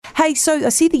Hey, so I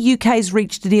see the UK's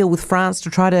reached a deal with France to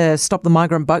try to stop the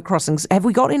migrant boat crossings. Have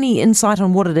we got any insight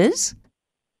on what it is?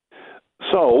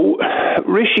 So,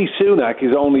 Rishi Sunak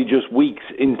is only just weeks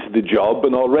into the job,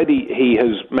 and already he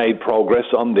has made progress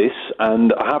on this.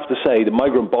 And I have to say, the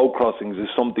migrant boat crossings is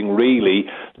something really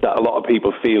that a lot of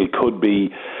people feel could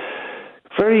be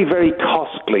very, very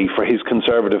costly for his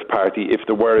Conservative Party if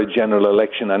there were a general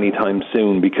election anytime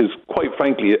soon. Because, quite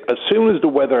frankly, as soon as the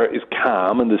weather is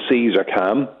calm and the seas are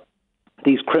calm,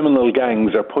 these criminal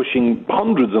gangs are pushing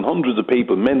hundreds and hundreds of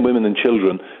people, men, women and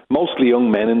children, mostly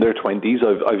young men in their 20s.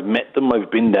 I've met them.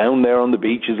 I've been down there on the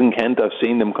beaches in Kent. I've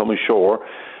seen them come ashore.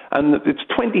 And it's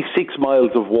 26 miles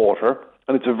of water,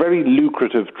 and it's a very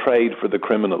lucrative trade for the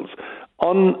criminals.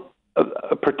 On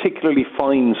a particularly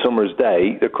fine summer's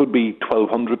day, there could be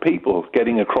 1,200 people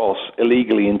getting across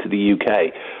illegally into the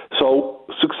UK. So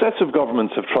successive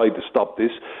governments have tried to stop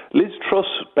this. Liz Truss,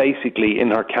 basically,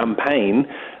 in her campaign,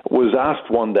 was asked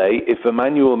one day if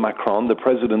Emmanuel Macron, the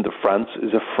president of France,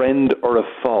 is a friend or a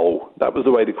foe. That was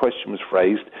the way the question was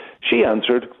phrased. She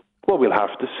answered, well, we'll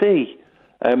have to see.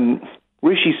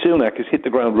 Rishi Sunak has hit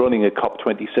the ground running at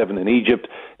COP27 in Egypt.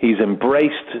 He's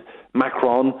embraced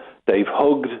Macron. They've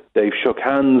hugged, they've shook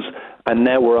hands, and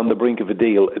now we're on the brink of a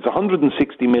deal. It's $160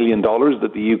 million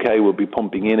that the UK will be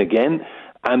pumping in again,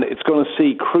 and it's going to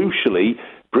see, crucially,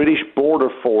 British border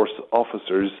force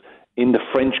officers in the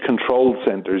French control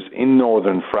centres in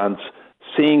northern France,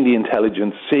 seeing the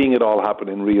intelligence, seeing it all happen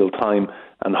in real time,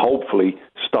 and hopefully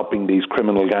stopping these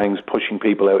criminal gangs pushing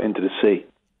people out into the sea.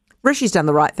 Rishi's done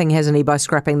the right thing, hasn't he, by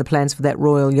scrapping the plans for that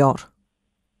royal yacht?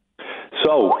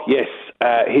 So, yes.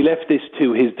 He left this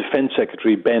to his Defence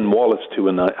Secretary, Ben Wallace, to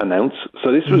announce.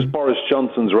 So this was Boris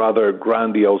Johnson's rather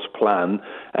grandiose plan.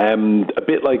 A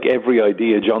bit like every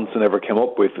idea Johnson ever came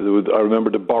up with. I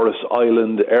remember the Boris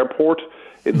Island Airport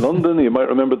in London. You might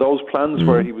remember those plans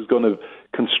where he was going to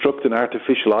construct an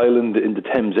artificial island in the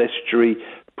Thames estuary,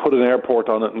 put an airport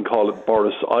on it and call it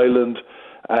Boris Island.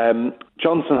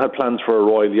 Johnson had plans for a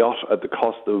royal yacht at the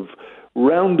cost of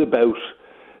roundabout,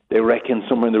 they reckon,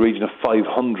 somewhere in the region of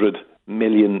 $500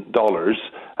 million.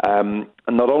 And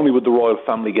not only would the royal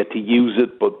family get to use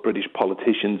it, but British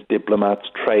politicians, diplomats,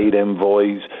 trade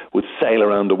envoys would sail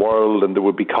around the world, and there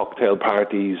would be cocktail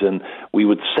parties, and we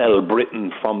would sell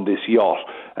Britain from this yacht.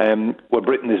 Well,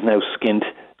 Britain is now skint.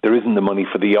 There isn't the money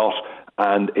for the yacht,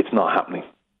 and it's not happening.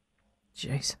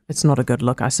 Jeez, it's not a good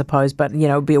look, I suppose, but, you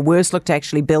know, it'd be a worse look to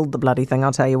actually build the bloody thing,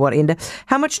 I'll tell you what, Enda.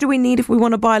 How much do we need if we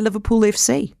want to buy Liverpool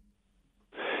FC?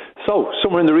 So,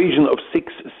 somewhere in the region of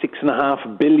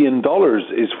 $6.5 billion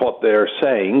is what they're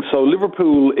saying. So,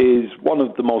 Liverpool is one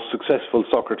of the most successful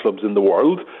soccer clubs in the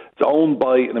world. It's owned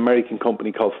by an American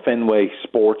company called Fenway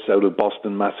Sports out of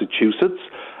Boston, Massachusetts.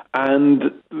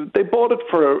 And they bought it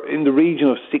for in the region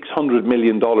of $600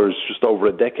 million just over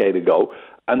a decade ago.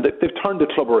 And they've turned the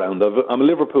club around. I'm a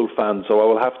Liverpool fan, so I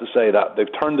will have to say that.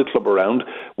 They've turned the club around.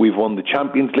 We've won the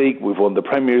Champions League. We've won the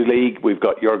Premier League. We've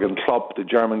got Jurgen Klopp, the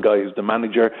German guy who's the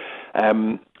manager,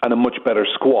 and a much better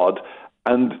squad.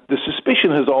 And the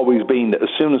suspicion has always been that as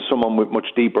soon as someone with much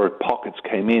deeper pockets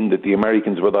came in, that the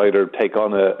Americans would either take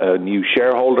on a new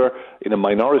shareholder in a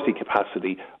minority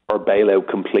capacity or bail out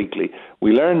completely.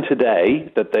 We learned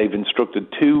today that they've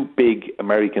instructed two big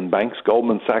American banks,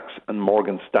 Goldman Sachs and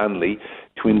Morgan Stanley,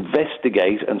 to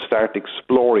investigate and start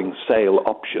exploring sale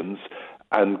options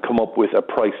and come up with a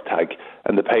price tag.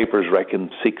 And the papers reckon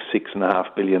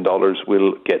 $6.5 billion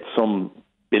will get some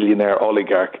billionaire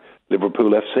oligarch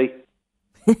Liverpool FC.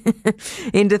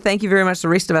 Enda, thank you very much. The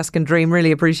rest of us can dream.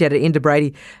 Really appreciate it. Enda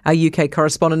Brady, our UK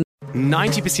correspondent.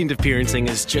 90% of parenting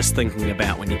is just thinking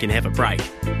about when you can have a break.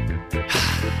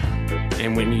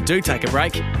 And when you do take a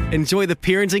break, enjoy the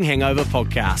Parenting Hangover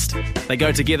podcast. They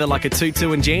go together like a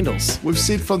tutu and jandals. We've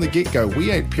said from the get-go,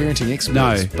 we ain't parenting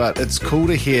experts, but it's cool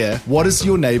to hear, what is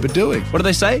your neighbour doing? What do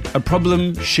they say? A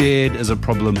problem shared is a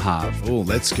problem halved. Oh,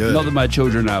 that's good. Not that my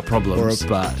children are problems,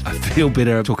 but I feel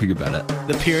better talking about it.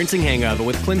 The Parenting Hangover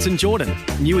with Clinton Jordan.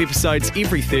 New episodes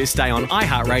every Thursday on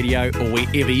iHeartRadio or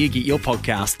wherever you get your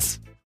podcasts.